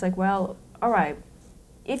 because it's well, all right,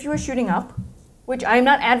 if you were shooting up, which I'm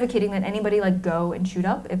not advocating that anybody go and shoot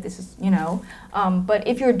up if this is, but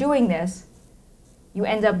if you're doing this, you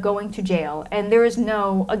end up going to jail, and there is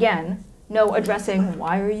no addressing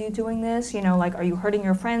why are you doing this, are you hurting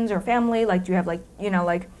your friends or family, do you have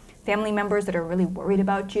family members that are really worried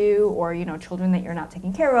about you, or children that you're not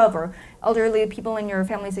taking care of, or elderly people in your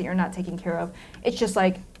families that you're not taking care of. It's just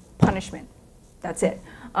punishment, that's it.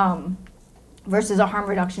 Versus a harm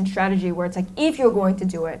reduction strategy where it's if you're going to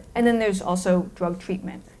do it. And then there's also drug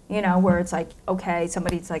treatment, where it's okay,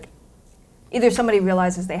 somebody's either somebody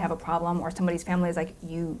realizes they have a problem, or somebody's family is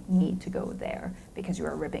you need to go there because you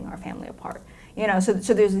are ripping our family apart. So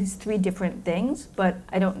there's these three different things, but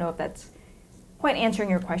I don't know if that's quite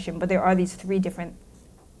answering your question, but there are these three different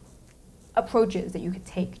approaches that you could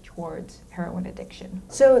take towards heroin addiction.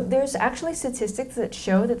 So there's actually statistics that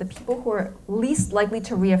show that the people who are least likely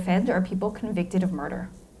to reoffend are people convicted of murder.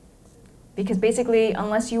 Because basically,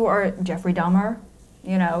 unless you are Jeffrey Dahmer,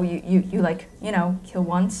 you kill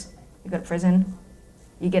once, you go to prison,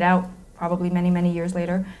 you get out probably many, many years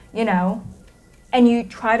later, and you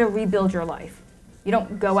try to rebuild your life. You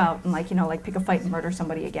don't go out and like pick a fight and murder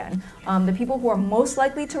somebody again. The people who are most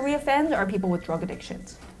likely to reoffend are people with drug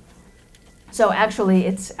addictions. So actually,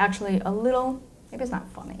 it's actually a little, maybe it's not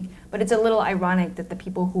funny, but it's a little ironic that the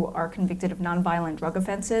people who are convicted of nonviolent drug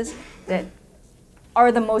offenses that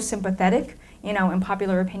are the most sympathetic, in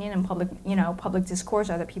popular opinion and public discourse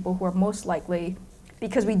are the people who are most likely,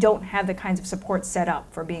 because we don't have the kinds of support set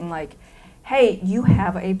up for being like, hey, you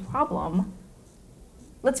have a problem.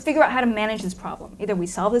 Let's figure out how to manage this problem. Either we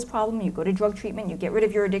solve this problem, you go to drug treatment, you get rid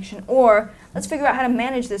of your addiction, or let's figure out how to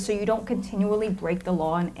manage this so you don't continually break the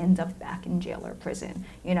law and end up back in jail or prison,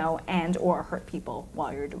 and or hurt people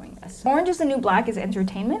while you're doing this. Orange is the New Black is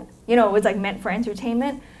entertainment. It's like meant for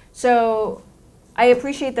entertainment. So I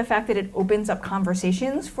appreciate the fact that it opens up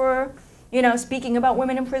conversations for, speaking about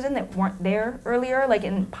women in prison that weren't there earlier, like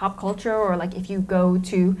in pop culture, or like if you go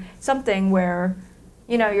to something where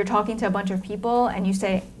you're talking to a bunch of people and you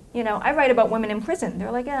say, I write about women in prison.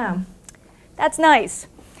 They're like, that's nice.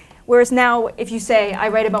 Whereas now, if you say, I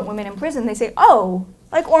write about women in prison, they say, oh,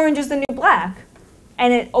 like Orange is the New Black.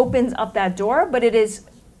 And it opens up that door, but it is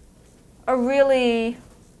a really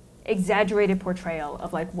exaggerated portrayal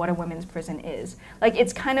of like what a women's prison is. Like,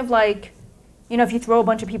 it's kind of like, if you throw a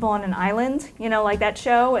bunch of people on an island, like that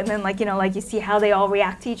show, and then like you see how they all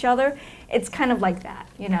react to each other, it's kind of like that,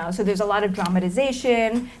 So there's a lot of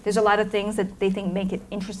dramatization, there's a lot of things that they think make it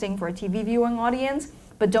interesting for a TV viewing audience,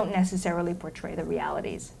 but don't necessarily portray the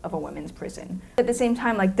realities of a women's prison. At the same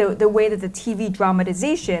time, like the way that the TV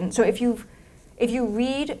dramatization, so if you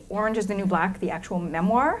read Orange is the New Black, the actual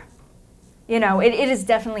memoir, it is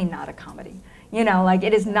definitely not a comedy.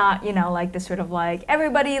 It is not, like this sort of like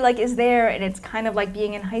everybody like is there, and it's kind of like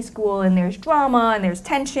being in high school, and there's drama and there's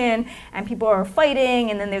tension and people are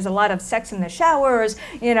fighting, and then there's a lot of sex in the showers,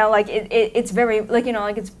 it's very like,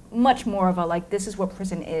 it's much more of a like, this is what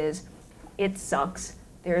prison is. It sucks.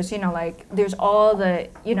 There's, there's all the,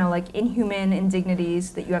 inhuman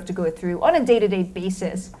indignities that you have to go through on a day-to-day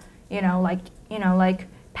basis, like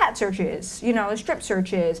pat searches, strip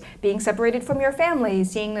searches, being separated from your family,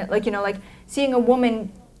 seeing that, seeing a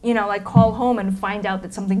woman, call home and find out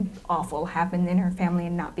that something awful happened in her family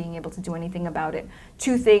and not being able to do anything about it,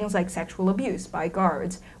 to things like sexual abuse by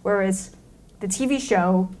guards. Whereas the TV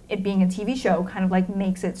show, it being a TV show, kind of like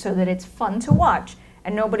makes it so that it's fun to watch,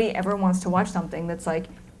 and nobody ever wants to watch something that's like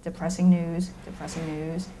depressing news,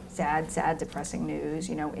 sad, depressing news,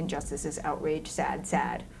 injustices, outrage,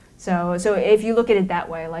 sad. So if you look at it that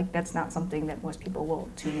way, like that's not something that most people will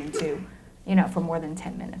tune into, for more than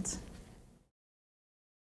 10 minutes.